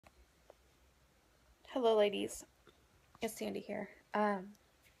Hello ladies, it's Sandy here.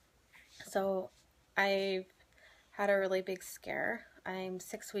 So I've had a really big scare. I'm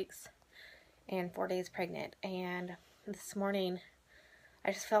 6 weeks and 4 days pregnant, and this morning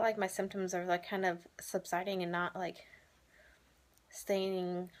I just felt like my symptoms are like kind of subsiding and not like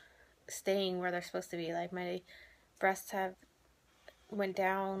staying where they're supposed to be. Like my breasts have went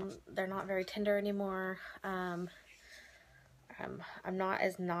down, they're not very tender anymore. I'm not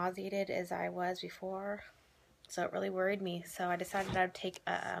as nauseated as I was before. So it really worried me. So I decided I'd take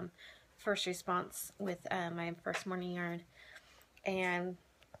a first response with my first morning yarn, and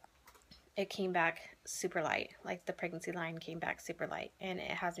it came back super light. Like the pregnancy line came back super light, and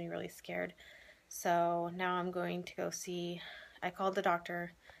it has me really scared. So now I'm going to go see. I called the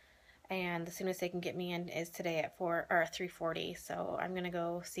doctor, and the soonest they can get me in is today at 3:40. So I'm gonna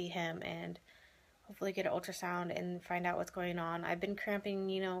go see him and hopefully get an ultrasound and find out what's going on. I've been cramping,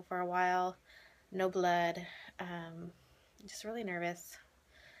 for a while. No blood. Just really nervous.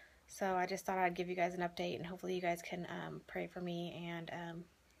 So I just thought I'd give you guys an update, and hopefully you guys can pray for me and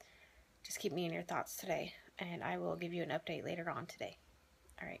just keep me in your thoughts today. And I will give you an update later on today.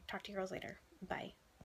 All right, talk to you girls later. Bye.